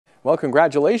Well,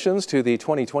 congratulations to the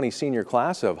 2020 senior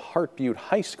class of Butte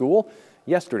High School.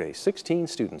 Yesterday, 16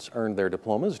 students earned their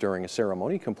diplomas during a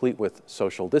ceremony complete with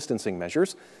social distancing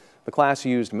measures. The class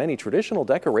used many traditional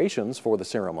decorations for the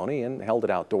ceremony and held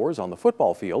it outdoors on the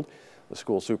football field. The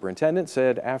school superintendent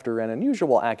said after an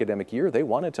unusual academic year, they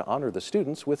wanted to honor the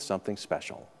students with something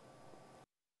special.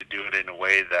 To do it in a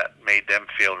way that made them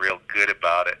feel real good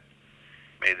about it,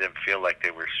 made them feel like they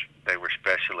were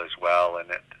special as well, and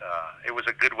it was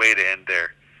a good way to end their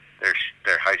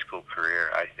high school career,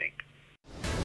 I think.